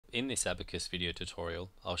In this Abacus video tutorial,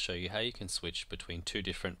 I'll show you how you can switch between two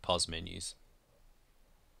different POS menus.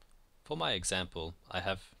 For my example, I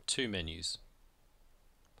have two menus.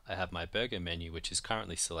 I have my burger menu, which is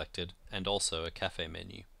currently selected, and also a cafe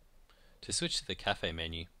menu. To switch to the cafe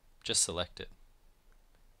menu, just select it.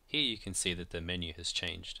 Here you can see that the menu has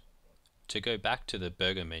changed. To go back to the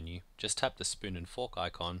burger menu, just tap the spoon and fork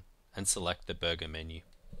icon and select the burger menu.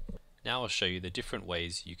 Now I'll show you the different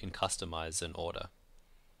ways you can customize an order.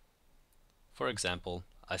 For example,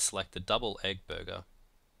 I select the double egg burger.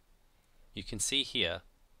 You can see here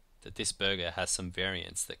that this burger has some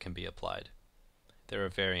variants that can be applied. There are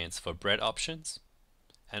variants for bread options,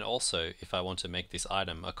 and also if I want to make this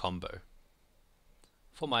item a combo.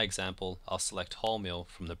 For my example, I'll select wholemeal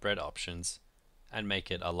from the bread options and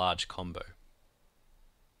make it a large combo.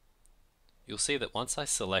 You'll see that once I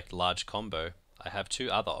select large combo, I have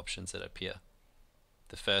two other options that appear.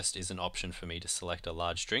 The first is an option for me to select a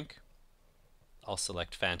large drink. I'll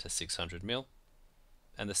select Fanta 600ml,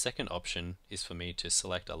 and the second option is for me to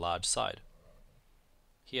select a large side.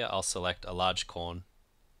 Here I'll select a large corn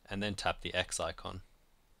and then tap the X icon.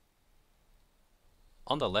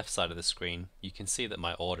 On the left side of the screen you can see that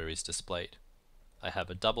my order is displayed. I have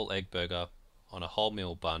a double egg burger on a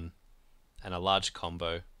wholemeal bun and a large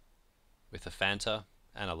combo with a Fanta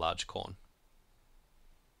and a large corn.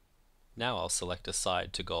 Now I'll select a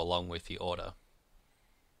side to go along with the order.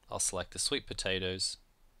 I'll select the sweet potatoes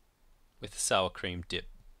with the sour cream dip.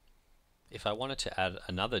 If I wanted to add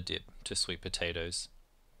another dip to sweet potatoes,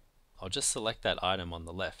 I'll just select that item on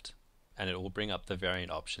the left and it will bring up the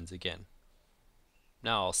variant options again.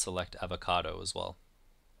 Now I'll select avocado as well.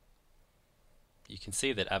 You can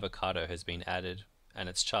see that avocado has been added and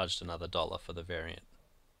it's charged another $1 for the variant.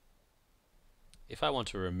 If I want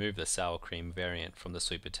to remove the sour cream variant from the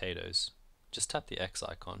sweet potatoes, just tap the X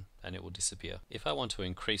icon and it will disappear. If I want to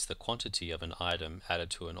increase the quantity of an item added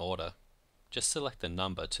to an order, just select the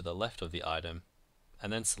number to the left of the item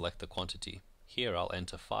and then select the quantity. Here I'll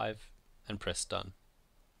enter 5 and press done.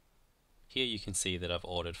 Here you can see that I've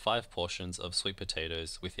ordered 5 portions of sweet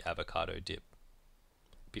potatoes with the avocado dip.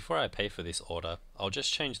 Before I pay for this order, I'll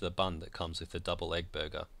just change the bun that comes with the double egg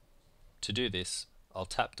burger. To do this, I'll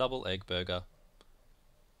tap double egg burger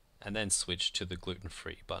and then switch to the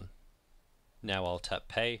gluten-free bun. Now I'll tap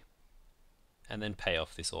pay and then pay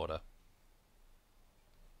off this order.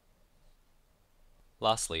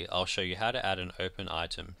 Lastly, I'll show you how to add an open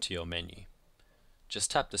item to your menu.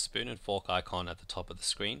 Just tap the spoon and fork icon at the top of the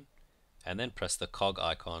screen and then press the cog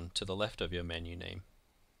icon to the left of your menu name.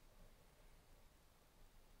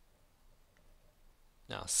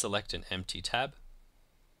 Now select an empty tab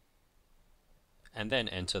and then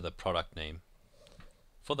enter the product name.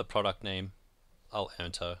 For the product name, I'll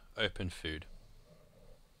enter Open Food.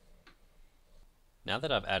 Now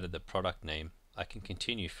that I've added the product name, I can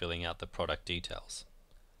continue filling out the product details.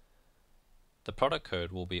 The product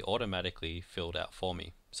code will be automatically filled out for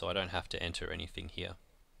me, so I don't have to enter anything here.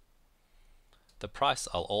 The price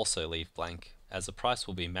I'll also leave blank, as the price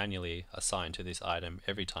will be manually assigned to this item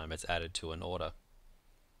every time it's added to an order.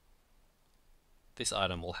 This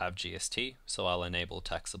item will have GST, so I'll enable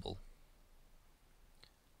taxable.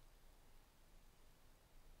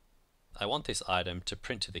 I want this item to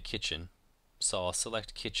print to the kitchen, so I'll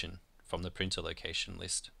select kitchen from the printer location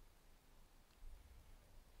list.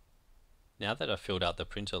 Now that I've filled out the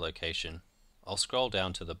printer location, I'll scroll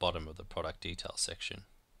down to the bottom of the product details section.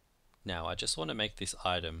 Now I just want to make this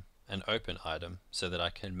item an open item so that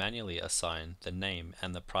I can manually assign the name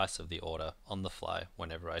and the price of the order on the fly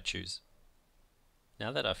whenever I choose.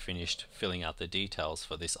 Now that I've finished filling out the details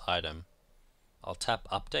for this item, I'll tap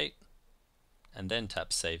Update and then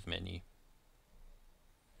tap Save Menu.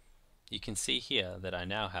 You can see here that I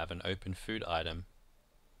now have an open food item.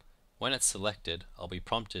 When it's selected, I'll be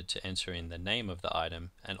prompted to enter in the name of the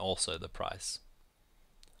item and also the price.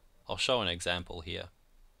 I'll show an example here.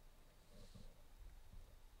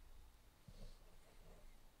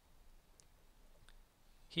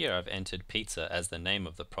 Here I've entered pizza as the name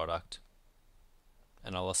of the product,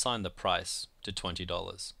 and I'll assign the price to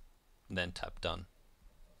 $20, then tap Done.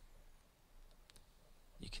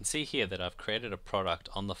 You can see here that I've created a product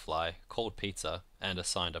on the fly called pizza and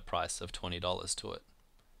assigned a price of $20 to it.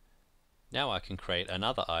 Now I can create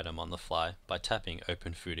another item on the fly by tapping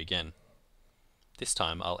Open Food again. This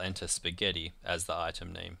time I'll enter spaghetti as the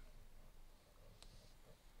item name.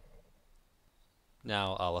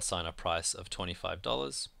 Now I'll assign a price of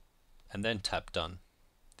 $25 and then tap Done.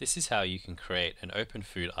 This is how you can create an open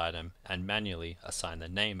food item and manually assign the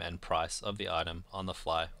name and price of the item on the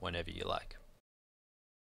fly whenever you like.